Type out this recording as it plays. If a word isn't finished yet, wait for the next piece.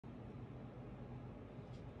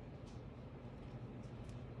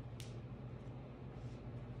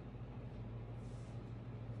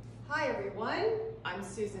Hi everyone, I'm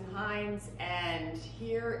Sue Hynes, and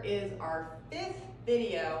here is our 5th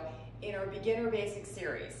video in our beginner basic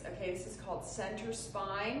series. Okay, this is called center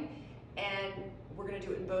spine, and we're going to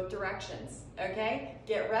do it in both directions. Okay,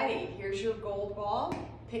 get ready. Here's your gold ball.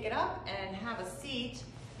 Pick it up and have a seat.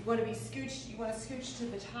 You want to be scooched. You want to scooch to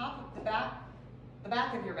the top of the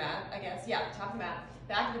back of your mat. I guess, yeah, top of the mat,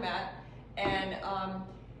 back of the mat, and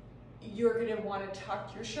you're going to want to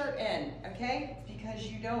tuck your shirt in, okay? Because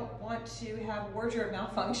you don't want to have wardrobe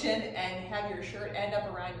malfunction and have your shirt end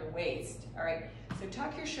up around your waist, all right? So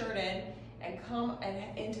tuck your shirt in and come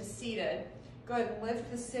into seated. Go ahead and lift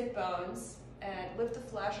the sit bones and lift the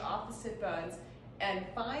flesh off the sit bones and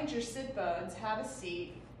find your sit bones, have a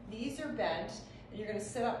seat, knees are bent, and you're going to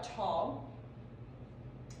sit up tall.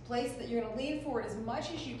 Place that you're going to lean forward as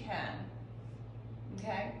much as you can,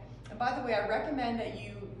 okay? And by the way, I recommend that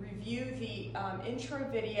you review the intro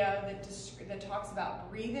video that talks about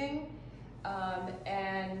breathing,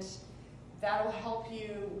 and that'll help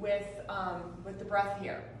you with the breath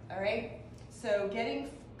here, all right? So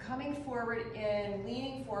coming forward in,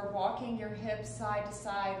 leaning forward, walking your hips side to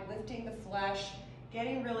side, lifting the flesh,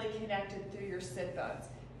 getting really connected through your sit bones.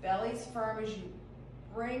 Belly's firm as you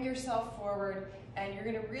bring yourself forward, and you're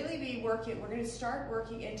gonna really be working, we're gonna start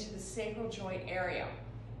working into the sacral joint area.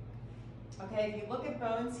 Okay, if you look at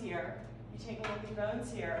bones here, you take a look at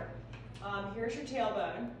bones here, here's your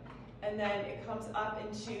tailbone, and then it comes up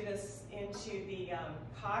into the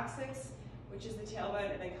coccyx, which is the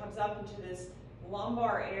tailbone, and then comes up into this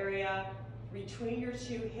lumbar area between your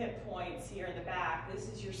two hip points here in the back. This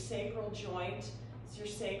is your sacral joint, it's your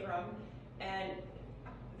sacrum, and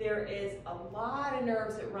there is a lot of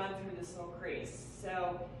nerves that run through this little crease.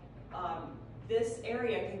 So this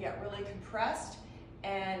area can get really compressed.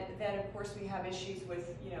 And then, of course, we have issues with,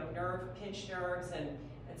 pinched nerves and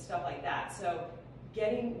stuff like that. So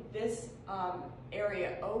getting this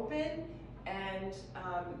area open and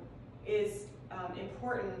is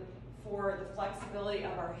important for the flexibility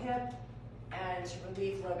of our hip and to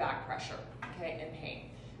relieve low back pressure, okay, and pain.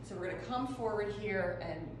 So we're going to come forward here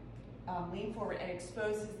and lean forward and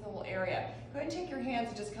expose this little area. Go ahead and take your hands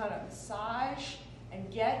and just kind of massage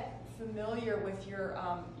and get familiar with your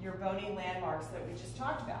bony landmarks that we just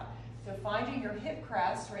talked about. So finding your hip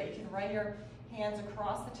crest, right? You can run your hands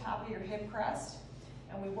across the top of your hip crest,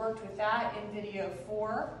 and we worked with that in video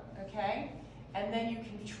 4, okay? And then you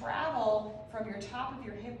can travel from your top of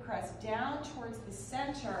your hip crest down towards the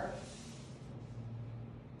center,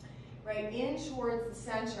 right in towards the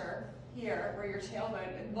center here, where your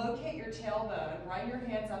tailbone, and locate your tailbone, run your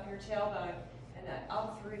hands up your tailbone, and then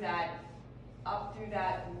up through that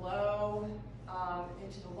low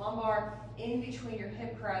into the lumbar, in between your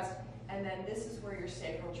hip crest, and then this is where your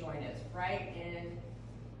sacral joint is, right in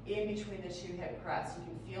between the two hip crests. You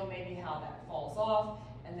can feel maybe how that falls off,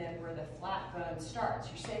 and then where the flat bone starts.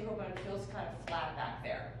 Your sacral bone feels kind of flat back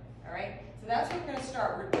there, all right? So that's where we're going to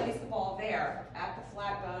start. We're going to place the ball there at the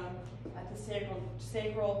flat bone, at the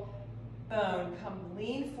sacral bone. Come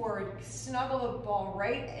lean forward, snuggle the ball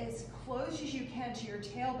right as close as you can to your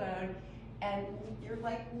tailbone, and you're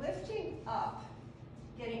like lifting up,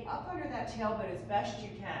 getting up under that tailbone as best as you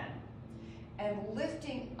can, and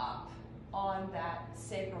lifting up on that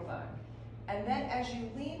sacral bone. And then as you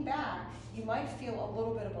lean back, you might feel a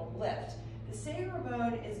little bit of a lift. The sacral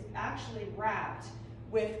bone is actually wrapped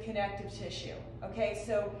with connective tissue, okay?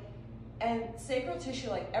 So, and sacral tissue,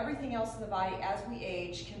 like everything else in the body, as we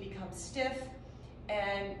age, can become stiff,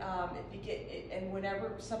 and and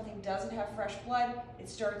whenever something doesn't have fresh blood, it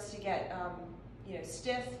starts to get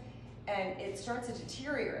stiff, and it starts to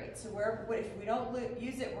deteriorate. So if we don't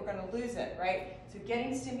use it, we're going to lose it, right? So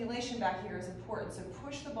getting stimulation back here is important. So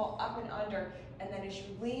push the ball up and under, and then as you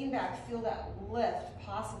lean back, feel that lift,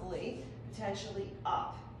 potentially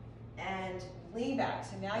up, and lean back.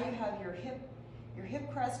 So now you have your hip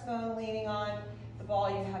crest bone leaning on the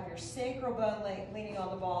ball, you have your sacral bone leaning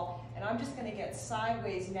on the ball, and I'm just going to get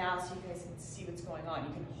sideways now so you guys can see what's going on.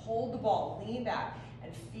 You can hold the ball, lean back,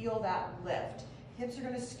 and feel that lift. Hips are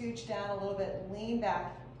going to scooch down a little bit, lean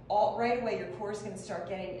back. Right away, your core is going to start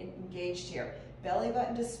getting engaged here. Belly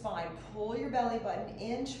button to spine. Pull your belly button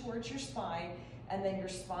in towards your spine, and then your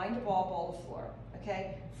spine to ball to floor,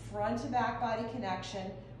 okay? Front to back body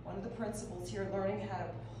connection. One of the principles here, learning how to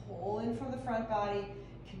pull in from the front body,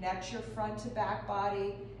 connect your front to back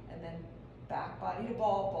body, and then back body to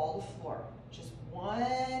ball to floor. Just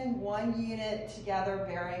one unit together,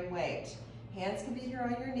 bearing weight. Hands can be here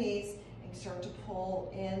on your knees, and start to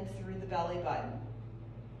pull in through the belly button.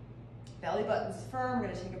 Belly button's firm. We're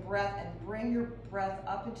going to take a breath and bring your breath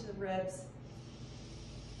up into the ribs.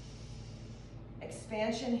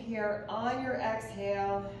 Expansion here on your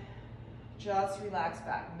exhale. Just relax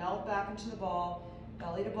back, melt back into the ball,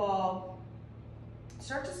 belly to ball.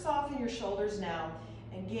 Start to soften your shoulders now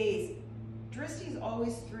and gaze. Drishti is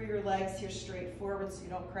always through your legs here straight forward so you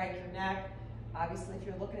don't crank your neck. Obviously, if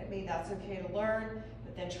you're looking at me, that's okay to learn,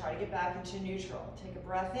 but then try to get back into neutral. Take a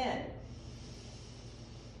breath in.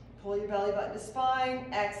 Pull your belly button to spine,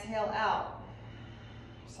 exhale out.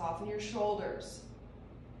 Soften your shoulders.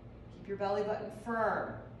 Keep your belly button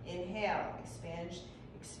firm. Inhale,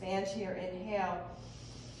 expand here, inhale.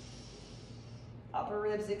 Upper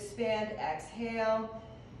ribs expand, exhale.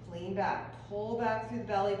 Lean back, pull back through the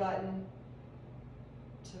belly button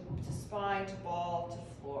to spine, to ball,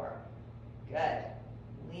 to floor. Good.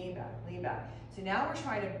 Lean back, lean back. So now we're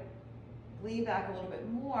trying to lean back a little bit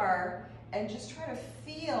more and just try to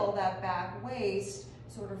feel that back waist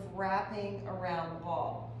sort of wrapping around the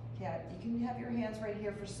ball. Yeah, you can have your hands right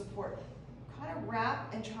here for support. Kind of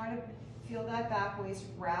wrap and try to feel that back waist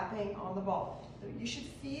wrapping on the ball. So you should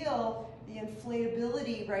feel the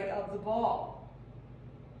inflatability, right, of the ball.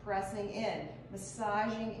 Pressing in,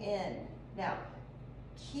 massaging in. Now,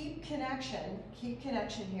 keep connection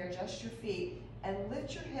here, adjust your feet, and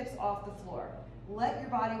lift your hips off the floor. Let your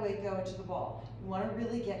body weight go into the ball. You want to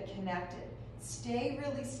really get connected. Stay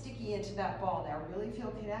really sticky into that ball now, really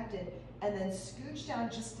feel connected, and then scooch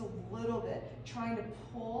down just a little bit, trying to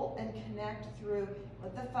pull and connect through.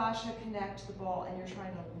 Let the fascia connect to the ball, and you're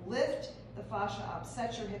trying to lift the fascia up.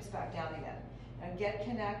 Set your hips back down again. Now get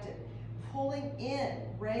connected. Pulling in,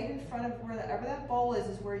 right in front of wherever that ball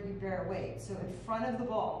is where you bear weight. So in front of the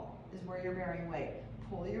ball is where you're bearing weight.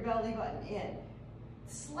 Pull your belly button in.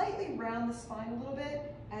 Slightly round the spine a little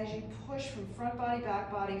bit as you push from front body,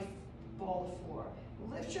 back body, ball to floor.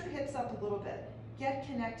 Lift your hips up a little bit. Get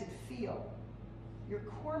connected, feel. Your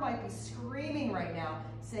core might be screaming right now.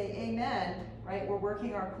 Say amen, right? We're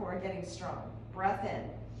working our core, getting strong. Breath in.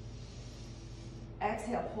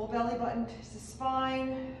 Exhale, pull belly button to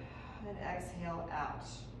spine, and exhale out.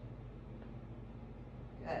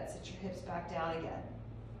 Good, set your hips back down again.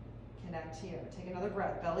 Connect here, take another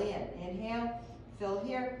breath, belly in. Inhale, fill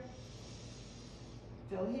here,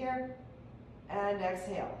 and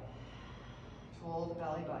exhale. Pull the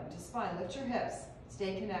belly button to spine, lift your hips,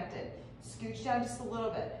 stay connected. Scooch down just a little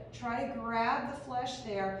bit. Try to grab the flesh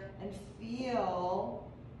there and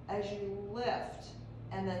feel as you lift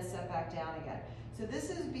and then set back down again. So this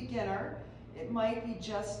is beginner. It might be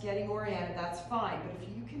just getting oriented, that's fine. But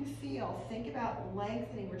if you can feel, think about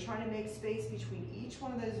lengthening. We're trying to make space between each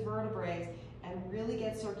one of those vertebrae and really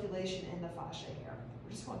get circulation in the fascia here.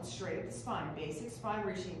 We're just going straight up the spine, basic spine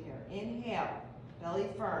routine here. Inhale, belly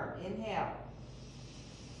firm, inhale.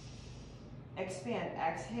 Expand,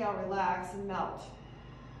 exhale, relax, and melt.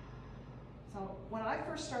 So when I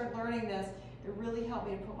first started learning this, it really helped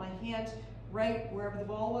me to put my hand right wherever the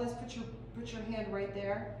ball was. Put your hand right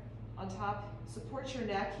there on top. Support your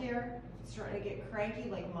neck here. If it's starting to get cranky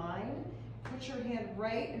like mine, put your hand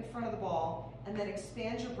right in front of the ball and then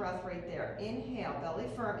expand your breath right there. Inhale, belly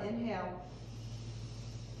firm, inhale,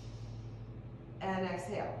 and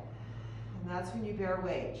exhale. And that's when you bear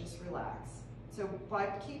weight, just relax. So by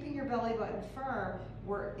keeping your belly button firm,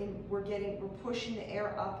 we're pushing the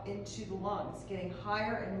air up into the lungs, getting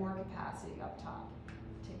higher and more capacity up top.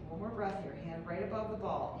 Take one more breath here, hand right above the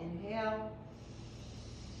ball. Inhale,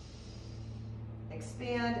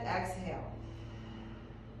 expand, exhale.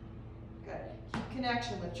 Good. Keep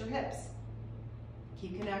connection, lift your hips.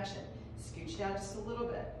 Keep connection. Scooch down just a little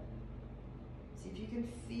bit. See if you can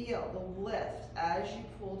feel the lift as you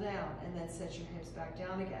pull down and then set your hips back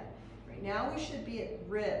down again. Right now we should be at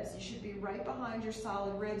ribs. You should be right behind your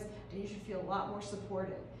solid ribs and you should feel a lot more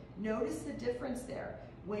supported. Notice the difference there.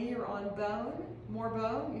 When you're on bone, more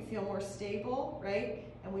bone, you feel more stable, right?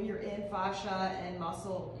 And when you're in fascia and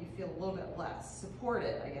muscle, you feel a little bit less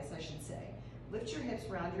supported, I guess I should say. Lift your hips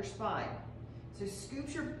around your spine. So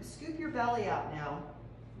scoop your belly out now.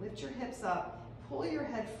 Lift your hips up. Pull your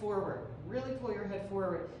head forward. Really pull your head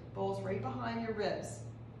forward. Bowls right behind your ribs.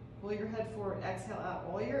 Pull your head forward. Exhale out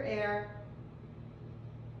all your air.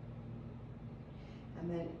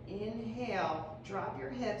 And then inhale, drop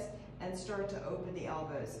your hips and start to open the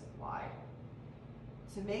elbows wide.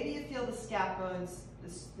 So maybe you feel the scap bones,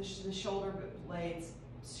 the shoulder blades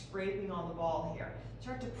scraping on the ball here.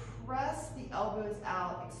 Start to press the elbows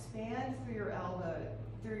out, expand through your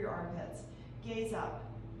armpits. Gaze up.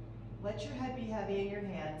 Let your head be heavy in your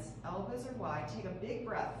hands. Elbows are wide. Take a big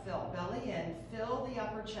breath. Fill belly in. Fill the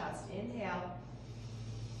upper chest. Inhale.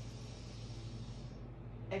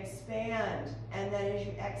 expand, and then as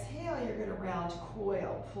you exhale, you're going to round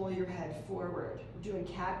coil, pull your head forward. We're doing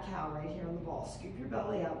cat-cow right here on the ball. Scoop your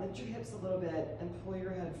belly out, lift your hips a little bit, and pull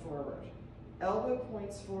your head forward. Elbow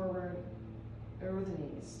points forward, over the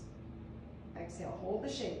knees. Exhale, hold the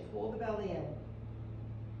shape, pull the belly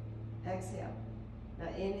in. Exhale. Now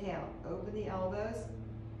inhale, open the elbows,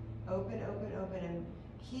 open, open, open, and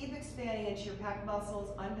keep expanding into your pec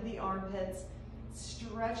muscles, under the armpits.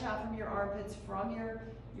 Stretch out from your armpits, from your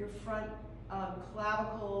front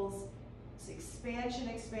clavicles. It's expansion,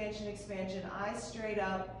 expansion, expansion. Eyes straight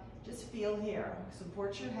up. Just feel here.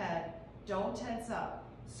 Support your head. Don't tense up.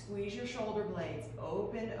 Squeeze your shoulder blades.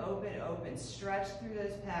 Open, open, open. Stretch through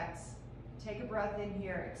those pecs. Take a breath in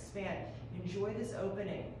here. Expand. Enjoy this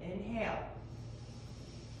opening. Inhale.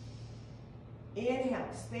 Inhale,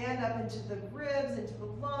 expand up into the ribs, into the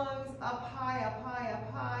lungs, up high, up high, up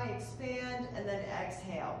high, expand, and then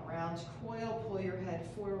exhale. Round coil, pull your head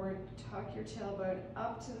forward, tuck your tailbone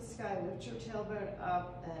up to the sky, lift your tailbone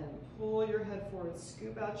up, and pull your head forward.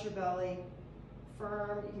 Scoop out your belly,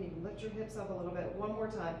 firm. You can even lift your hips up a little bit. One more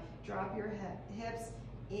time. Drop your hips,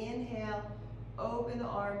 inhale, open the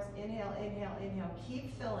arms, inhale, inhale, inhale.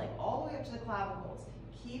 Keep filling all the way up to the clavicles.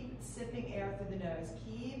 Keep sipping air through the nose.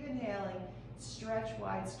 Keep inhaling. Stretch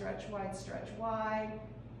wide, stretch wide, stretch wide.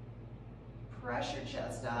 Press your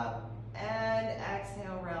chest up and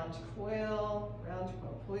exhale, round coil, round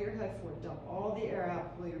coil. Pull your head forward, dump all the air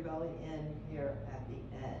out, pull your belly in here at the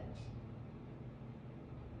end.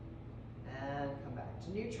 And come back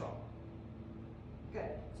to neutral.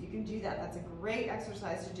 Good, so you can do that. That's a great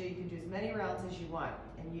exercise to do. You can do as many rounds as you want,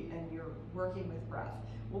 and you're working with breath.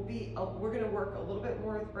 We're gonna work a little bit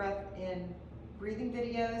more with breath in breathing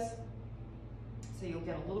videos, so you'll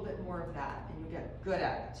get a little bit more of that, and you'll get good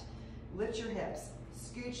at it. Lift your hips,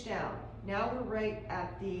 scooch down. Now we're right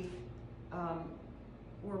at the,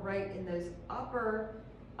 we're right in those upper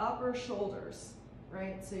shoulders,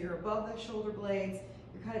 right? So you're above the shoulder blades,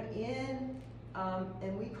 you're kind of in,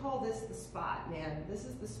 and we call this the spot, man. This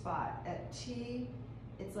is the spot at T.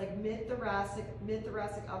 It's like mid-thoracic,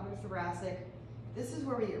 upper thoracic. This is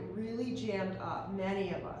where we get really jammed up,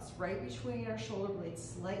 many of us, right between our shoulder blades,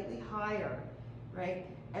 slightly higher, right?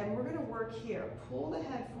 And we're gonna work here. Pull the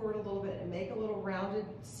head forward a little bit and make a little rounded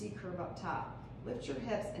C curve up top. Lift your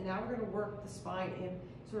hips, and now we're gonna work the spine in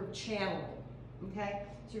sort of channeling, okay?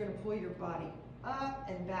 So you're gonna pull your body up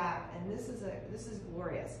and back, and this is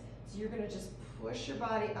glorious. So you're gonna just push your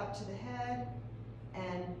body up to the head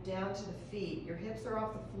and down to the feet. Your hips are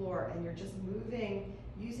off the floor, and you're just moving,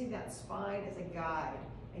 using that spine as a guide,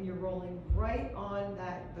 and you're rolling right on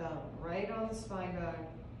that bone, right on the spine bone.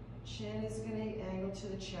 Chin is going to angle to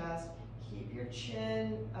the chest. Keep your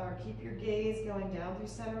chin, or keep your gaze going down through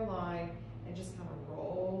center line, and just kind of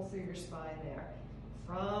roll through your spine there.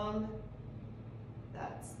 From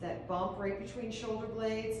that bump right between shoulder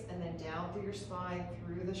blades, and then down through your spine,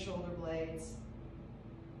 through the shoulder blades.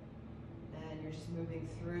 And you're just moving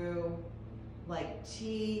through like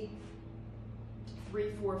T,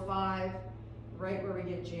 3, 4, 5, right where we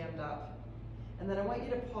get jammed up. And then I want you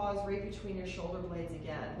to pause right between your shoulder blades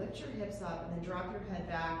again. Lift your hips up and then drop your head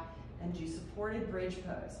back and do supported bridge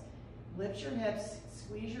pose. Lift your hips,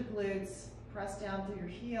 squeeze your glutes, press down through your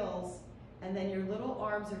heels, and then your little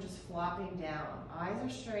arms are just flopping down. Eyes are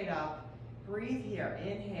straight up. Breathe here,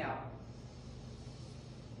 inhale.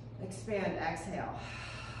 Expand, exhale.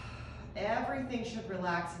 Everything should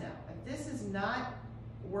relax now. If this is not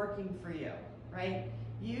working for you, right,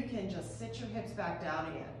 you can just sit your hips back down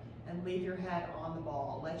again and leave your head on the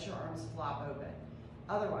ball. Let your arms flop open.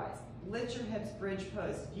 Otherwise, lift your hips, bridge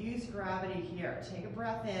pose. Use gravity here. Take a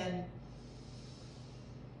breath in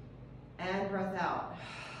and breath out.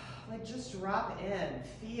 Like just drop in.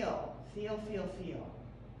 Feel, feel, feel, feel.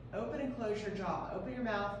 Open and close your jaw. Open your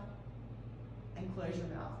mouth and close your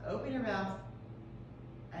mouth. Open your mouth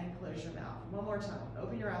and close your mouth. One more time.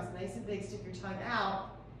 Open your mouth nice and big. Stick your tongue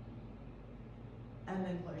out and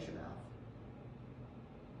then close your mouth.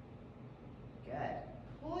 Good.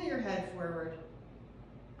 Pull your head forward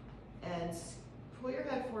and pull your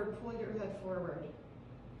head forward, pull your head forward,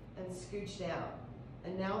 and scooch down.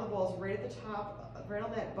 And now the ball's right at the top, right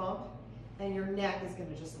on that bump, and your neck is going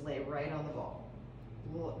to just lay right on the ball.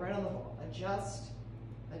 Right on the ball.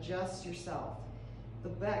 Adjust yourself. The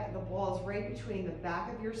ball is right between the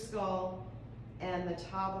back of your skull and the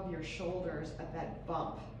top of your shoulders at that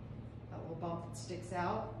bump. That little bump that sticks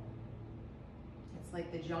out. It's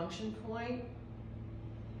like the junction point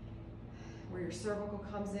where your cervical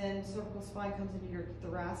comes in, cervical spine comes into your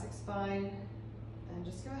thoracic spine. And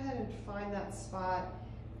just go ahead and find that spot.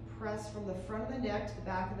 Press from the front of the neck to the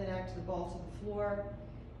back of the neck to the ball to the floor.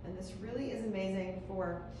 And this really is amazing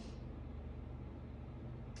for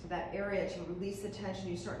that area to release the tension.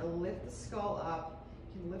 You start to lift the skull up.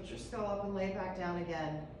 You can lift your skull up and lay it back down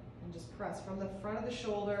again. And just press from the front of the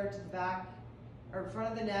shoulder to the back, or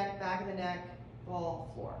front of the neck, back of the neck,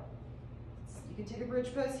 ball, floor. You can take a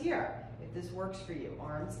bridge pose here if this works for you.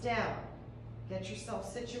 Arms down. Get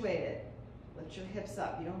yourself situated. Lift your hips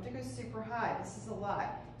up. You don't have to go super high. This is a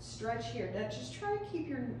lot. Stretch here. Now just try to keep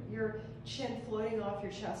your chin floating off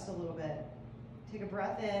your chest a little bit. Take a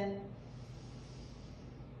breath in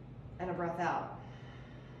and a breath out.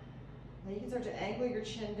 Now you can start to angle your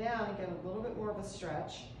chin down and get a little bit more of a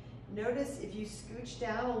stretch. Notice if you scooch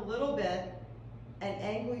down a little bit and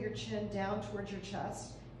angle your chin down towards your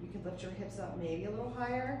chest, you can lift your hips up maybe a little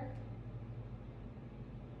higher.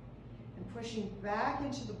 And pushing back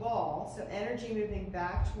into the ball, so energy moving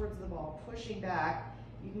back towards the ball, pushing back.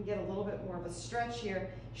 You can get a little bit more of a stretch here.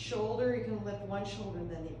 Shoulder, you can lift one shoulder and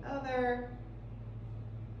then the other.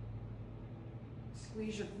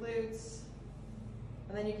 Squeeze your glutes.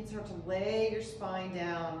 And then you can start to lay your spine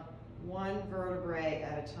down one vertebrae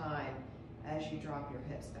at a time as you drop your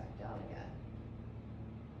hips back down again.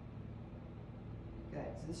 Good,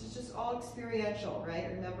 so this is just all experiential, right?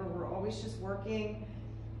 Remember, we're always just working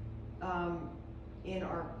in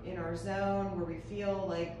our zone where we feel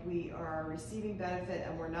like we are receiving benefit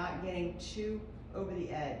and we're not getting too over the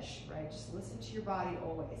edge, right? Just listen to your body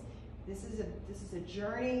always. This is a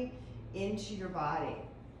journey into your body,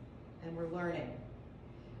 and we're learning.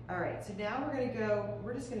 All right, so now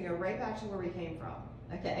we're just gonna go right back to where we came from,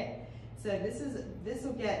 okay? So this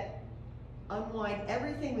will unwind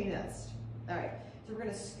everything we missed. All right, so we're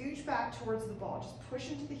gonna scooch back towards the ball. Just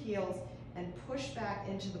push into the heels and push back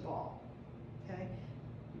into the ball, okay?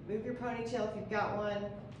 Move your ponytail if you've got one.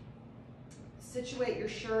 Situate your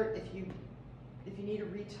shirt. If you need a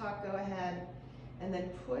retuck, go ahead. And then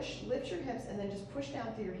lift your hips and then just push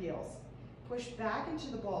down through your heels. Push back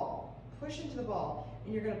into the ball. Push into the ball.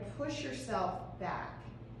 And you're gonna push yourself back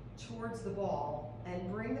towards the ball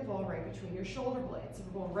and bring the ball right between your shoulder blades. So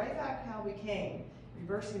we're going right back how we came,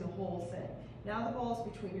 reversing the whole thing. Now the ball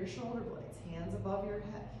is between your shoulder blades, hands above your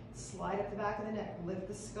head. Slide up the back of the neck, lift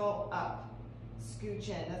the skull up, scooch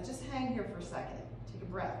in. Now just hang here for a second. Take a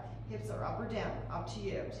breath. Hips are up or down, up to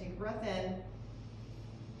you. Take a breath in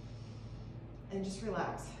and just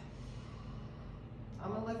relax.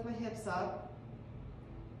 I'm gonna lift my hips up.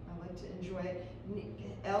 I like to enjoy it.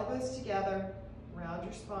 Elbows together, round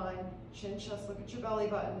your spine, chin, chest, look at your belly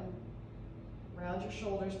button, round your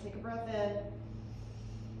shoulders, take a breath in,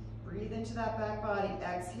 breathe into that back body,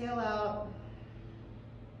 exhale out,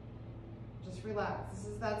 just relax. This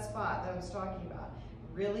is that spot that I was talking about.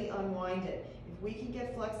 Really unwind it. If we can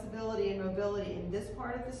get flexibility and mobility in this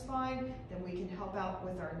part of the spine, then we can help out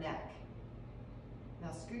with our neck. Now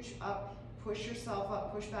scooch up, push yourself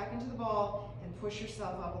up, push back into the ball, and push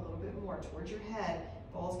yourself up a little bit more towards your head.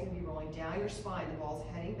 Ball's gonna be rolling down your spine. The ball's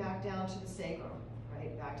heading back down to the sacrum,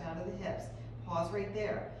 right? Back down to the hips. Pause right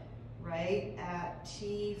there, right at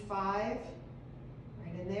T5, right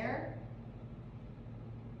in there.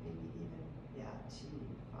 Maybe even, yeah,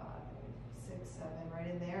 T5, 6, 7, right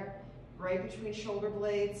in there. Right between shoulder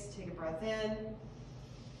blades, take a breath in.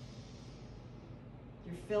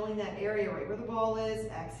 You're filling that area right where the ball is.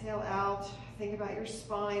 Exhale out. Think about your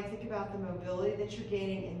spine. Think about the mobility that you're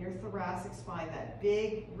gaining in your thoracic spine, that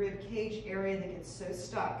big rib cage area that gets so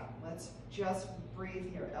stuck. Let's just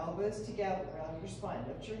breathe here. Elbows together around your spine.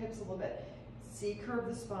 Lift your hips a little bit. C-curve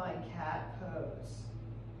the spine, cat pose.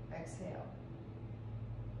 Exhale.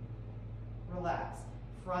 Relax.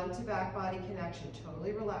 Front to back body connection.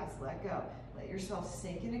 Totally relax. Let go. Let yourself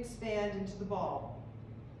sink and expand into the ball.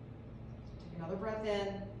 Take another breath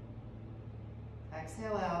in.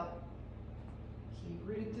 Exhale out. Keep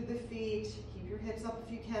rooted through the feet. Keep your hips up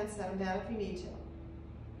if you can. Set them down if you need to.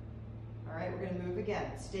 All right, we're going to move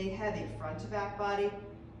again. Stay heavy. Front to back body.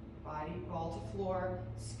 Body, ball to floor.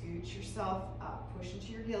 Scooch yourself up. Push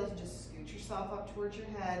into your heels and just scooch yourself up towards your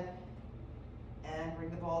head. And bring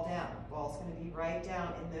the ball down. The ball's going to be right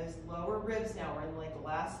down in those lower ribs now. We're in like the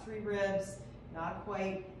last 3 ribs, not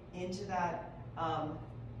quite into that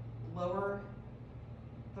lower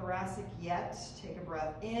thoracic yet. Take a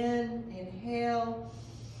breath in, inhale.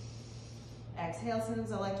 Exhale.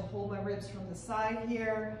 Sometimes I like to hold my ribs from the side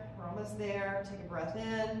here. We're almost there. Take a breath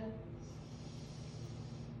in.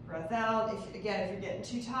 Breath out. If you're getting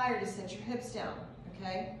too tired, just set your hips down,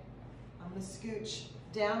 okay? I'm going to scooch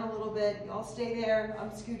down a little bit. Y'all stay there. I'm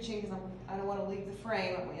scooching because I don't want to leave the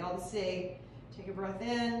frame. I want y'all to see. Take a breath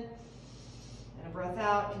in and a breath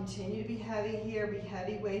out. Continue to be heavy here. Be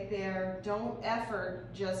heavy weight there. Don't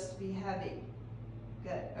effort, just be heavy.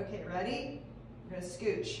 Good. Okay, ready? We're going to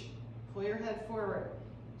scooch. Pull your head forward.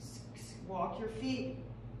 Walk your feet.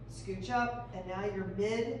 Scooch up, and now you're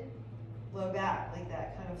mid, low back, like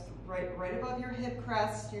that, kind of right above your hip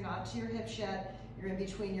crest. You're not to your hips yet. You're in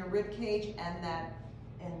between your rib cage and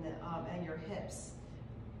and your hips.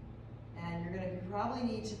 And you're going to probably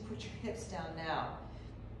need to put your hips down now.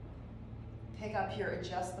 Pick up here,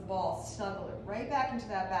 adjust the ball, snuggle it right back into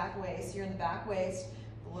that back waist. You're in the back waist,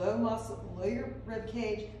 below your rib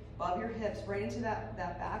cage, above your hips, right into that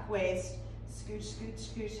back waist. Scooch, scooch,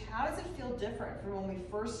 scooch. How does it feel different from when we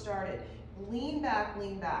first started? Lean back,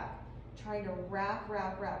 trying to wrap,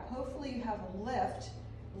 wrap, wrap. Hopefully you have a lift,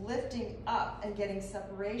 lifting up and getting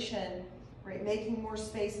separation, right? Making more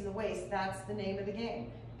space in the waist. That's the name of the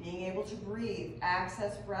game. Being able to breathe,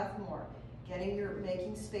 access breath more,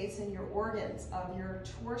 making space in your organs of your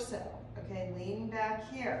torso. Okay, leaning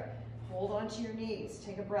back here. Hold onto your knees.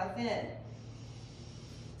 Take a breath in.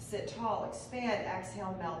 Sit tall, expand,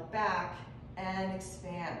 exhale, melt back, and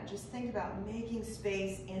expand. Just think about making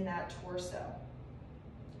space in that torso.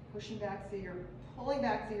 Pulling back through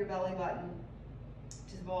your belly button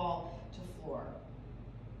to the ball, to floor.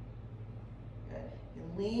 Good. You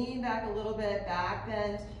lean back a little bit, back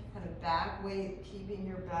bend, kind of back weight, keeping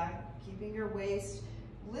your waist.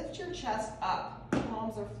 Lift your chest up,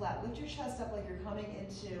 palms are flat. Lift your chest up like you're coming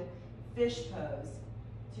into fish pose.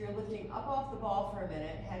 So you're lifting up off the ball for a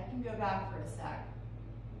minute. Head can go back for a sec.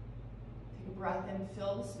 Take a breath in,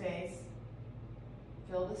 fill the space.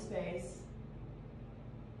 Fill the space.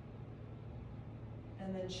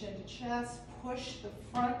 And then chin to chest, push the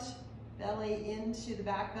front belly into the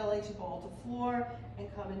back belly to ball to floor, and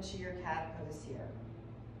come into your cat pose here.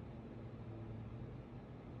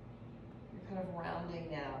 You're kind of rounding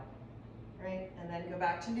now, right? And then go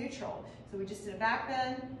back to neutral. So we just did a back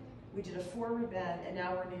bend, we did a forward bend, and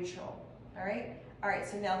now we're neutral, all right? All right,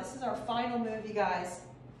 so now this is our final move, you guys.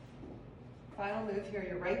 Final move here,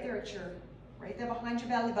 you're right there right there behind your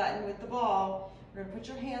belly button with the ball. You're gonna put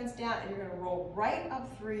your hands down and you're gonna roll right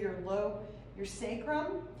up through your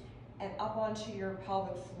sacrum and up onto your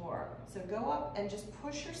pelvic floor. So go up and just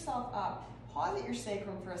push yourself up. Pause at your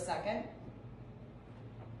sacrum for a second.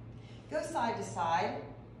 Go side to side.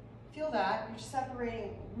 Feel that, you're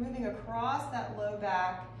separating, moving across that low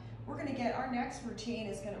back. Our next routine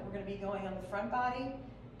we're gonna be going on the front body,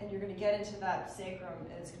 and you're gonna get into that sacrum,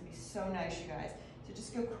 and it's gonna be so nice, you guys. So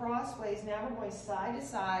just go crossways. Now we're going side to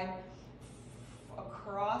side,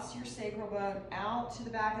 across your sacral bone, out to the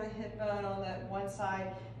back of the hip bone on that one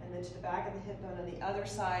side, and then to the back of the hip bone on the other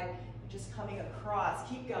side. Just coming across.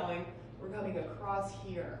 Keep going. We're coming across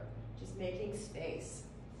here, just making space.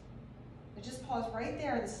 And just pause right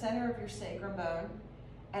there in the center of your sacrum bone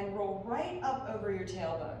and roll right up over your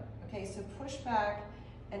tailbone. Okay, so push back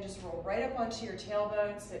and just roll right up onto your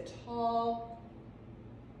tailbone. Sit tall.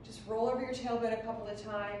 Just roll over your tailbone a couple of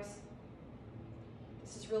times.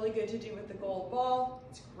 This is really good to do with the gold ball.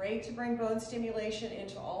 It's great to bring bone stimulation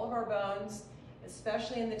into all of our bones,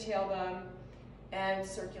 especially in the tailbone, and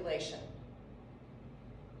circulation.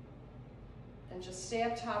 And just stay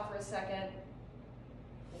up top for a second.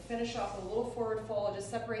 We'll finish off with a little forward fold. Just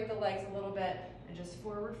separate the legs a little bit and just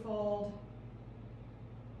forward fold.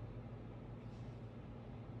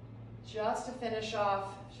 Just to finish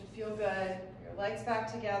off, should feel good. Your legs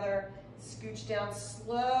back together. Scooch down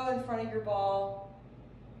slow in front of your ball.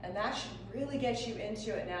 And that should really get you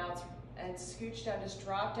into it now. And scooch down, just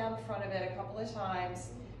drop down the front of it a couple of times,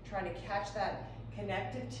 trying to catch that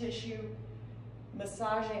connective tissue,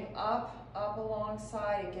 massaging up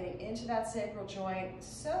alongside and getting into that sacral joint.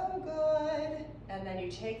 So good. And then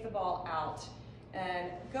you take the ball out.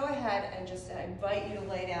 And go ahead and just invite you to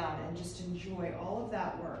lay down and just enjoy all of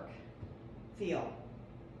that work. Feel.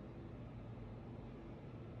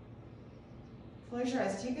 Close your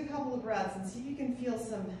eyes, take a couple of breaths and see if you can feel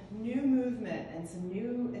some new movement and some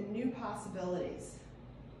new possibilities.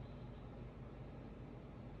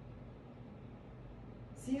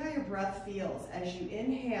 See how your breath feels as you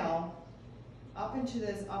inhale up into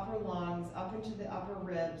those upper lungs, up into the upper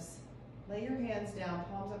ribs. Lay your hands down,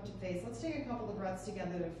 palms up to face. Let's take a couple of breaths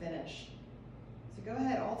together to finish. So go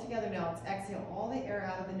ahead, all together now. Let's exhale all the air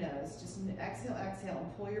out of the nose. Just exhale, exhale,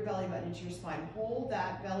 and pull your belly button into your spine. Hold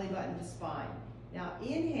that belly button to spine. Now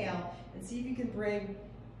inhale and see if you can bring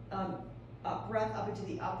breath up into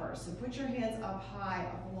the upper. So put your hands up high,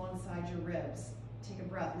 up alongside your ribs. Take a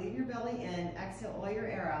breath, leave your belly in, exhale all your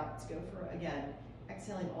air out. Let's go for it again.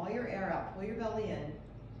 Exhaling all your air out, pull your belly in.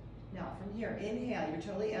 Now from here, inhale, you're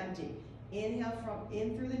totally empty. Inhale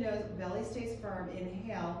in through the nose, belly stays firm,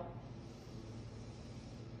 inhale.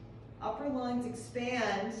 Upper lungs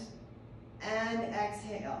expand, and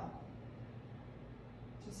exhale.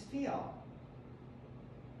 Just feel.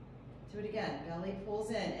 Do it again. Belly pulls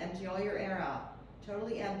in. Empty all your air out.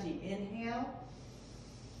 Totally empty. Inhale.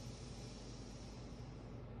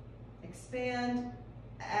 Expand.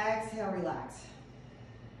 Exhale, relax.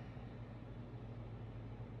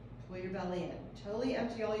 Pull your belly in. Totally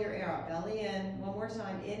empty all your air out. Belly in. One more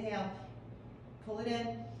time. Inhale. Pull it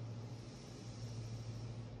in.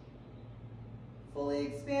 Fully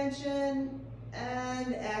expansion.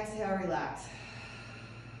 And exhale, relax.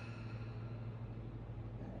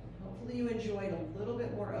 Hopefully you enjoyed a little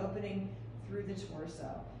bit more opening through the torso.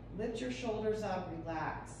 Lift your shoulders up,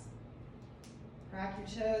 relax. Crack your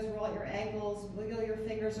toes, roll out your ankles, wiggle your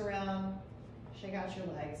fingers around, shake out your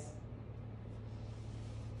legs.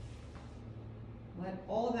 Let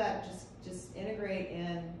all of that just integrate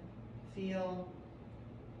in, feel.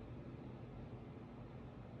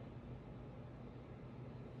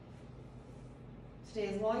 Stay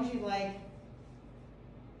as long as you like.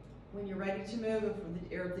 When you're ready to move,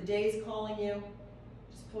 or if the day's calling you,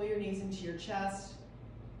 just pull your knees into your chest.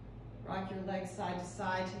 Rock your legs side to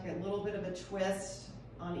side. Take a little bit of a twist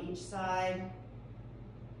on each side.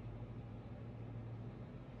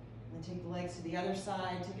 And then take the legs to the other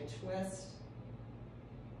side. Take a twist.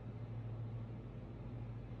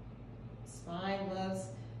 Spine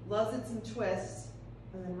loves it some twists.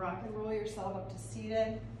 And then rock and roll yourself up to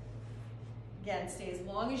seated. Again, stay as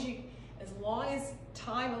long as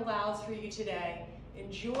time allows for you today.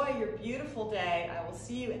 Enjoy your beautiful day. I will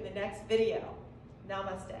see you in the next video.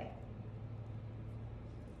 Namaste.